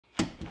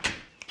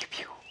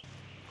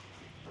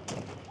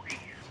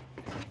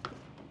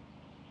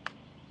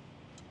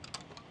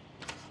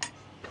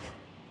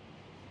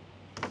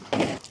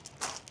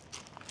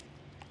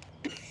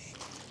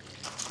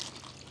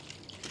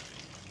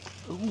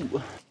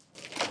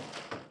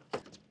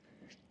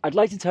I'd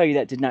like to tell you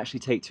that didn't actually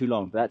take too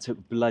long, but that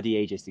took bloody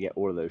ages to get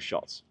all of those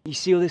shots. You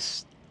see all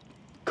this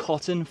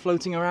cotton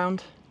floating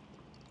around?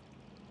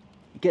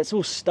 It gets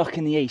all stuck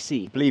in the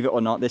AC. Believe it or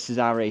not, this is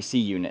our AC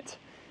unit.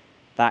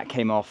 That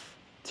came off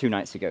 2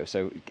 nights ago,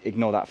 so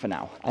ignore that for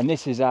now. And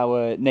this is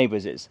our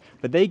neighbours',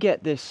 but they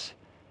get this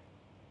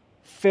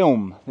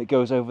film that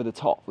goes over the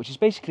top, which is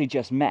basically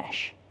just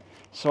mesh.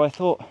 So I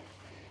thought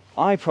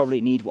I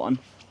probably need one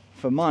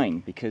for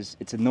mine because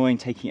it's annoying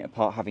taking it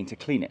apart, having to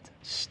clean it.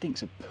 It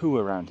stinks of poo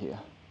around here,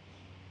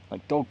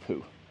 like dog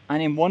poo.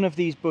 And in one of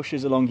these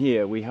bushes along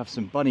here, we have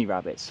some bunny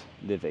rabbits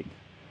living.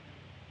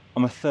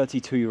 I'm a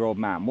 32-year-old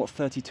man. What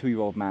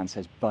 32-year-old man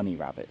says bunny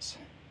rabbits?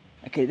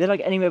 Okay, they're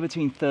like anywhere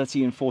between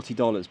 $30 and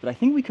 $40, but I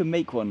think we can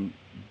make one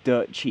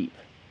dirt cheap.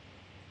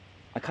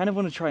 I kind of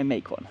want to try and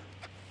make one.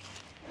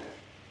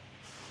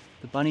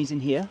 The bunnies in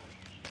here.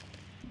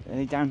 Are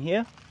they down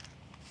here?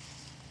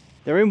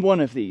 They're in one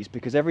of these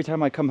because every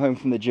time I come home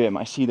from the gym,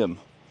 I see them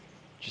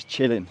just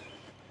chilling.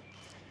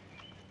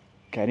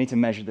 Okay, I need to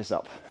measure this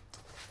up.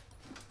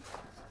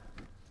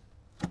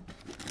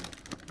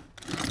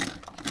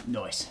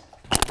 Nice.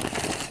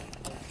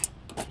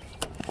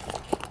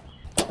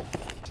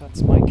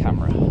 That's my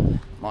camera.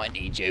 Might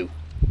need you.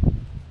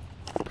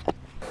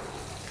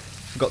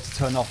 Forgot to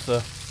turn off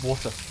the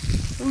water.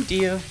 Oh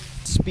dear.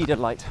 Speeder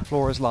light.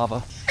 Floor is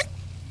lava.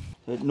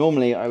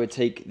 Normally I would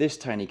take this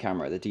tiny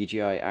camera, the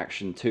DJI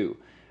Action 2,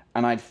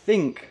 and I'd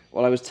think,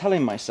 well, I was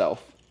telling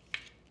myself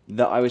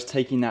that I was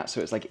taking that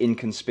so it's like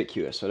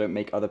inconspicuous, so I don't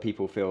make other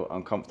people feel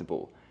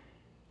uncomfortable.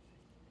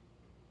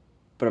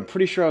 But I'm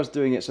pretty sure I was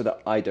doing it so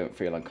that I don't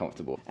feel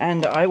uncomfortable.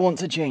 And I want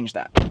to change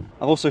that.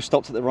 I've also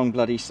stopped at the wrong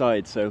bloody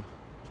side, so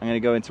I'm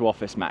gonna go into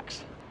Office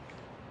Max.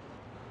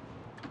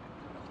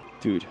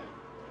 Dude.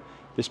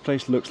 This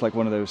place looks like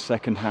one of those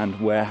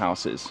second-hand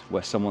warehouses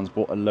where someone's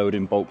bought a load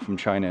in bulk from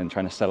China and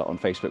trying to sell it on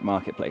Facebook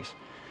Marketplace.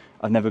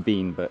 I've never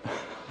been, but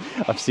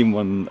I've seen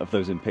one of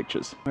those in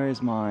pictures. Where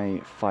is my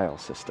file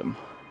system?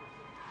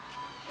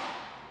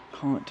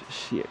 Can't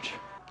see it.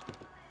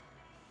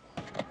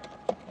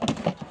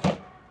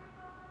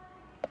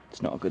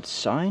 It's not a good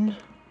sign.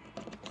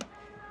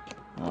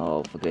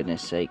 Oh, for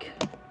goodness sake.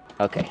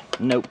 Okay,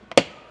 nope.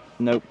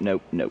 Nope,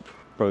 nope, nope.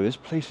 Bro, this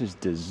place is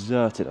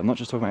deserted. I'm not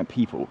just talking about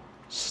people.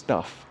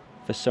 Stuff.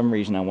 For some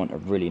reason I want a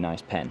really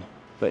nice pen,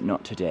 but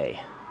not today.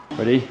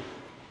 Ready?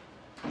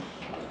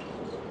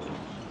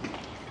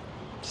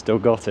 Still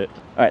got it.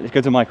 All right, let's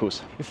go to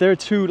Michael's. If there are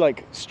two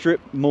like strip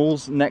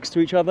malls next to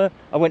each other,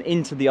 I went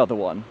into the other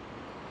one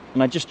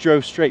and I just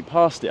drove straight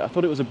past it. I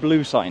thought it was a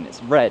blue sign,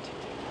 it's red.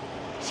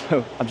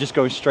 So I'm just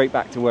going straight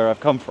back to where I've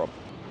come from.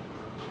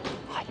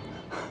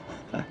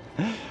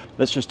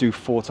 Let's just do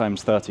 4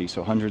 times 30,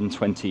 so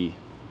 120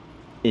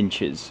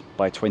 inches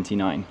by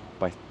 29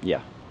 by,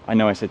 yeah. I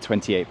know I said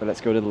 28, but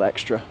let's go a little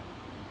extra.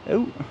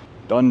 Oh,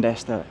 ¿dónde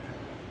está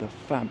the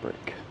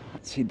fabric?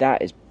 See,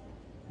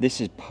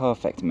 this is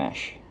perfect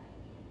mesh.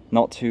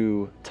 Not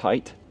too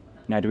tight.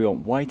 Now, do we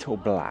want white or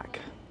black?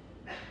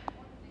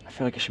 I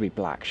feel like it should be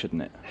black,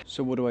 shouldn't it?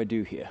 So what do I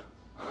do here?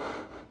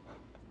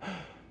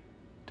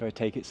 Do I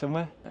take it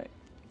somewhere? Right,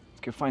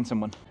 let's go find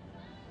someone.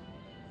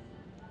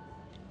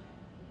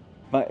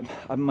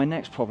 My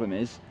next problem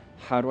is,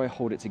 how do I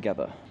hold it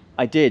together?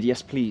 I did,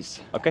 yes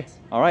please. Okay,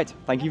 all right,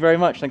 thank you very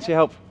much. Thanks for your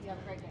help. You have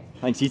a great day.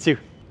 Thanks, you too.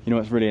 You know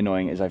what's really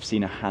annoying is I've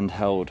seen a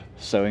handheld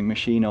sewing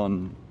machine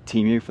on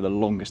Temu for the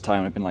longest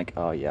time. I've been like,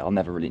 oh yeah, I'll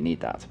never really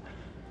need that.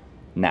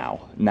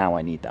 Now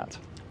I need that.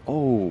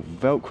 Oh,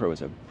 Velcro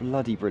is a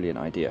bloody brilliant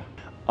idea.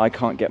 I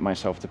can't get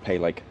myself to pay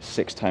like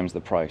 6 times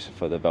the price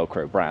for the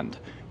Velcro brand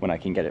when I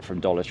can get it from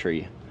Dollar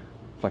Tree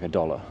for like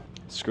 $1.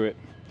 Screw it.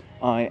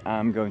 I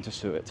am going to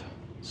sew it.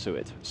 Sew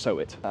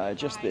it.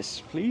 Just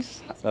this,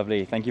 please.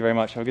 Lovely, thank you very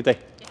much. Have a good day.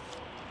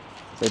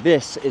 So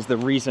this is the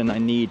reason I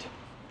need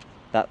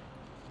that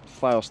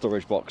file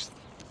storage box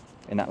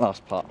in that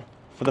last part.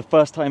 For the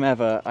first time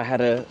ever, I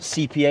had a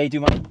CPA do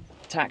my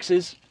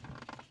taxes,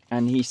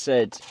 and he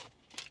said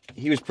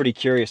he was pretty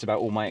curious about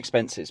all my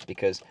expenses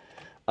because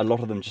a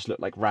lot of them just look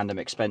like random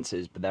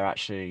expenses, but they're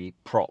actually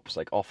props,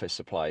 like office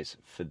supplies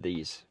for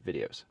these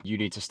videos. You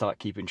need to start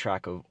keeping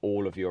track of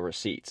all of your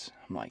receipts.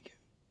 I'm like,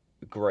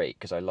 great,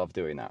 because I love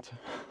doing that.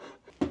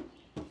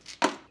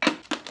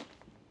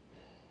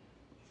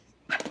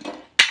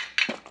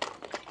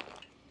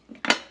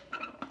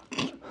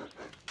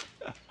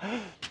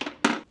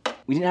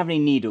 We didn't have any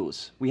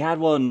needles. We had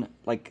one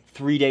like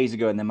 3 days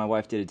ago and then my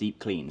wife did a deep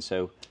clean,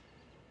 so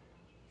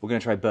we're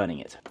gonna try burning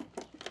it.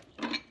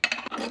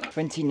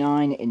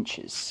 29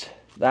 inches.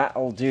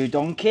 That'll do,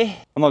 donkey.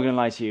 I'm not gonna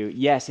lie to you,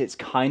 yes, it's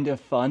kind of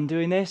fun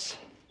doing this.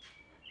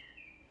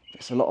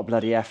 It's a lot of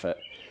bloody effort.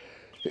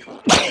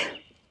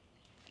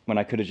 When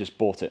I could have just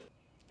bought it.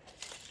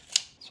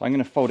 So I'm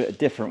going to fold it a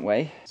different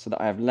way so that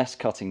I have less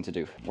cutting to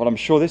do. Well, I'm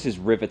sure this is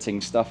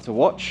riveting stuff to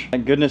watch.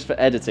 Thank goodness for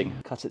editing.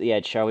 Cut at the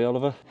edge, shall we,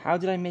 Oliver? How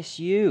did I miss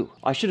you?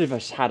 I should have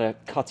just had a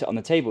cut it on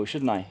the table,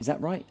 shouldn't I? Is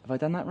that right? Have I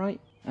done that right?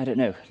 I don't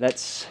know.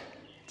 Let's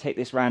take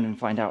this round and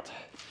find out.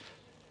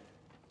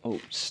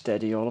 Oh,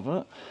 steady,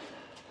 Oliver.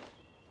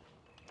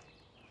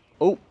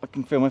 Oh, I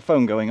can feel my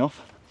phone going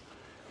off.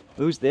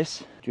 Who's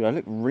this? Dude, I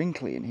look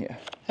wrinkly in here.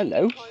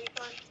 Hello.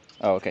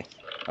 Oh, okay.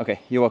 Okay,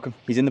 you're welcome.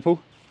 He's in the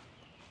pool?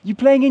 You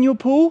playing in your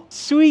pool?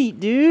 Sweet,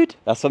 dude.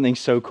 That's something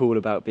so cool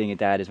about being a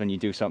dad, is when you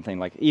do something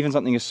like, even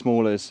something as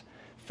small as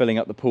filling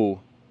up the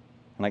pool,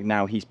 and like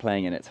now he's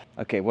playing in it.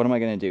 Okay, what am I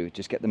gonna do?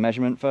 Just get the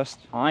measurement first?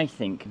 I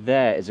think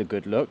there is a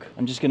good look.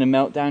 I'm just gonna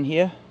melt down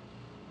here.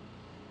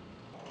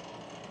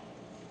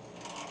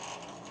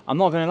 I'm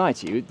not gonna lie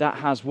to you, that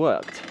has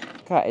worked.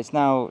 Okay, it's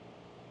now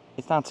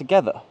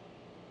together.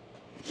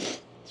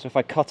 So if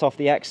I cut off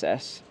the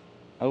excess,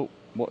 oh,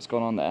 what's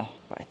gone on there?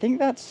 But I think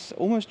that's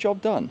almost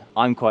job done.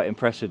 I'm quite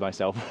impressed with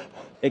myself.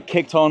 It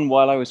kicked on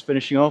while I was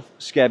finishing off,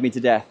 scared me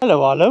to death.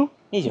 Hello, Arlo.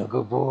 He's a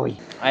good boy.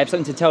 I have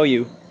something to tell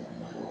you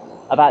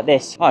about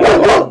this. Hi.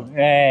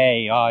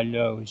 Hey,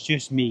 Arlo, it's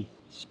just me.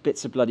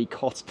 Bits of bloody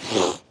cotton.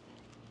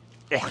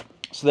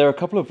 So there are a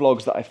couple of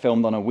vlogs that I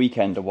filmed on a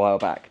weekend a while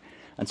back,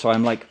 and so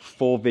I'm like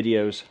 4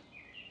 videos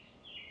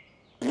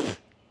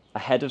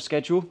ahead of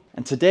schedule.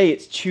 And today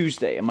it's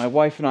Tuesday, and my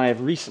wife and I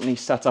have recently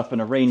set up an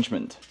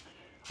arrangement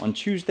on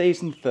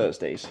Tuesdays and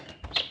Thursdays.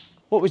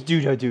 What was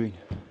Dudo doing?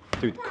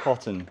 Dude,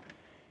 cotton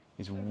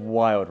is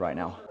wild right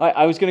now.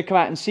 I was gonna come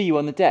out and see you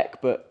on the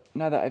deck, but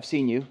now that I've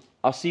seen you,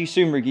 I'll see you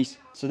soon, Riggies.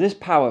 So this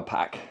power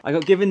pack, I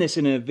got given this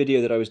in a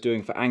video that I was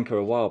doing for Anchor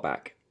a while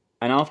back.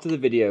 And after the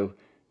video,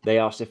 they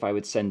asked if I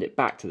would send it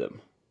back to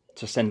them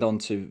to send on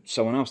to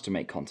someone else to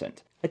make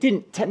content.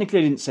 Technically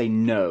I didn't say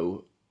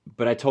no,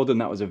 but I told them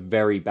that was a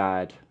very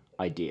bad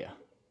idea.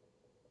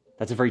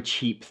 That's a very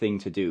cheap thing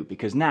to do,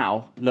 because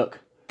now, look,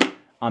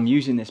 I'm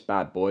using this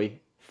bad boy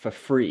for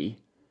free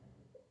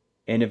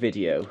in a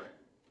video,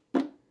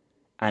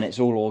 and it's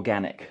all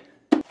organic.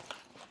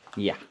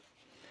 Yeah.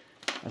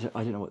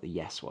 I don't know what the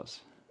yes was.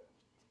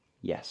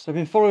 Yes. I've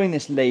been following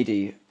this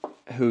lady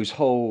whose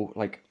whole,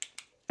 like,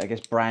 I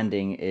guess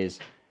branding is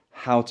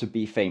how to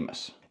be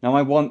famous. Now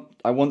I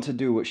want to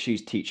do what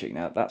she's teaching.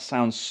 Now that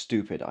sounds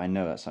stupid. I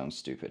know that sounds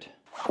stupid.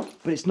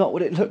 But it's not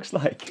what it looks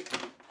like.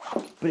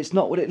 But it's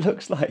not what it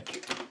looks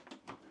like.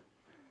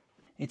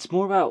 It's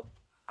more about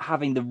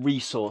having the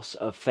resource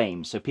of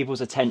fame, so people's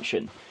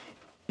attention,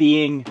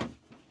 being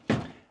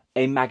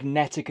a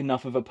magnetic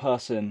enough of a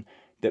person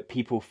that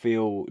people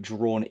feel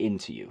drawn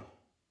into you.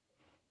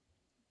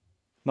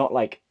 Not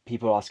like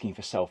people asking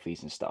for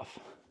selfies and stuff.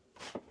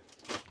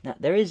 Now,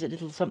 there is a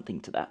little something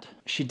to that.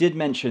 She did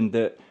mention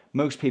that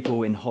most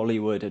people in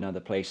Hollywood and other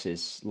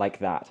places like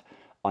that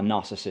are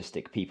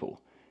narcissistic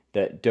people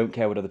that don't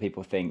care what other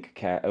people think,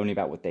 care only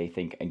about what they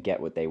think and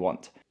get what they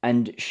want.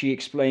 And she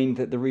explained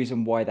that the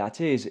reason why that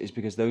is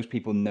because those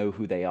people know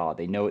who they are.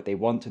 They know what they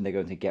want and they're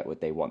going to get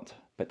what they want.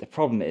 But the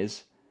problem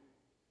is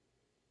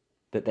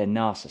that they're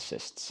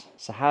narcissists.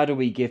 So how do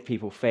we give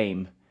people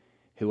fame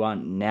who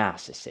aren't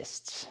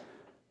narcissists?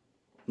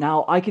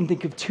 Now, I can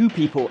think of 2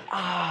 people,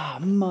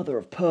 mother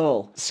of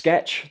pearl.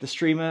 Sketch, the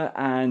streamer,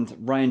 and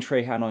Ryan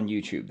Trahan on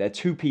YouTube. They're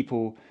 2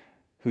 people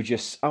who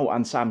just,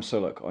 and Sam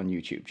Sulek on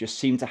YouTube, just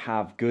seem to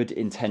have good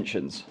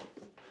intentions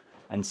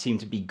and seem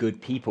to be good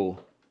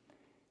people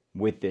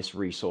with this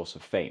resource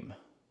of fame.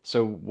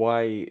 So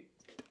why,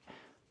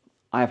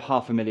 I have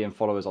 500,000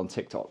 followers on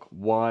TikTok.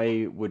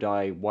 Why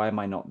am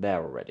I not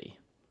there already?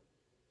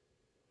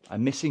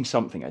 I'm missing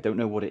something, I don't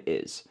know what it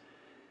is.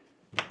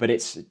 But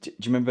it's, do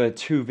you remember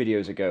 2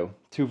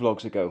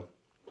 vlogs ago,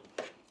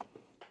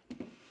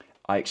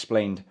 I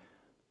explained,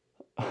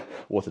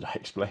 what did I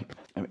explain?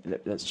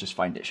 Let's just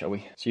find it, shall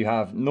we? So you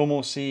have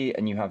normalcy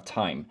and you have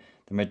time.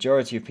 The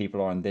majority of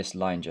people are on this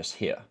line just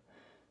here.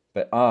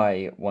 But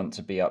I want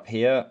to be up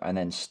here and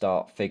then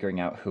start figuring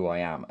out who I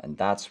am. And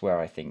that's where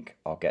I think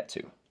I'll get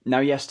to. Now,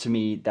 yes, to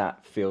me,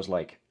 that feels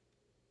like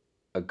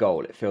a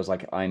goal. It feels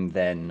like I'm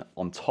then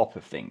on top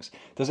of things.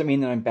 Does it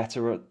mean that I'm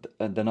better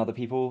than other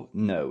people?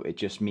 No, it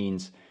just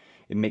means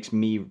it makes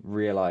me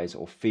realize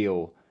or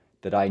feel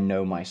that I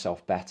know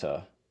myself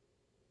better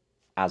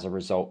as a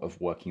result of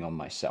working on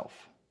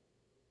myself.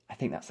 I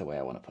think that's the way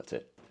I want to put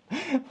it.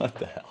 What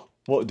the hell?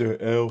 What the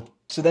hell?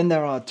 So then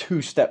there are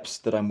 2 steps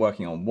that I'm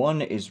working on.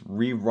 One is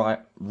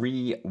rewiring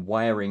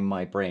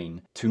my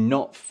brain to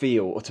not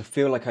feel, or to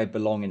feel like I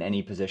belong in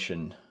any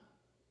position,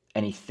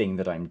 anything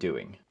that I'm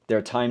doing. There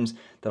are times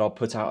that I'll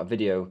put out a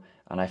video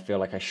and I feel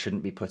like I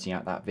shouldn't be putting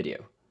out that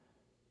video.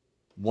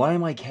 Why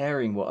am I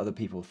caring what other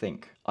people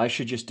think? I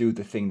should just do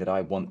the thing that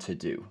I want to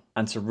do,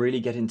 and to really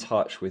get in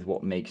touch with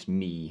what makes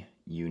me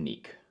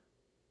unique.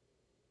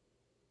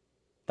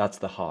 That's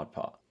the hard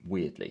part,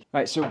 weirdly.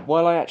 Right, so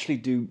while I actually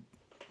do,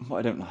 well,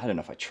 I don't know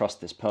if I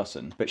trust this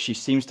person, but she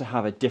seems to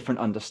have a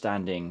different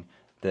understanding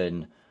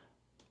than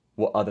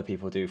what other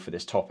people do for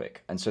this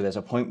topic. And so there's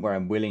a point where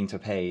I'm willing to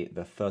pay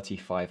the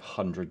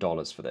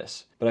 $3,500 for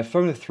this. But I've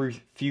thrown a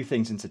few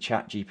things into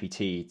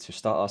ChatGPT to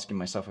start asking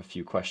myself a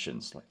few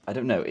questions. Like, I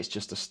don't know, it's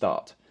just a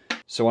start.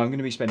 So I'm going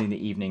to be spending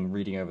the evening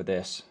reading over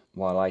this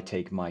while I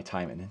take my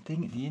time. And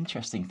the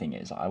interesting thing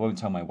is, I won't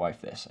tell my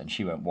wife this and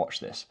she won't watch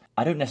this.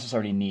 I don't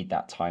necessarily need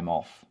that time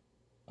off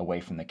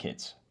away from the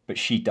kids, but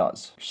she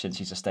does, since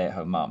she's a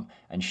stay-at-home mum,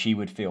 and she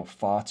would feel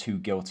far too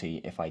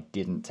guilty if I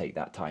didn't take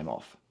that time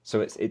off.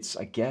 So it's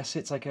I guess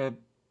it's like a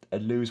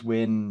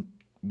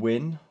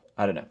lose-win-win.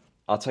 I don't know.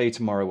 I'll tell you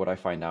tomorrow what I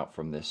find out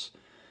from this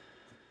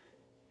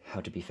how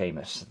to be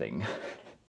famous thing.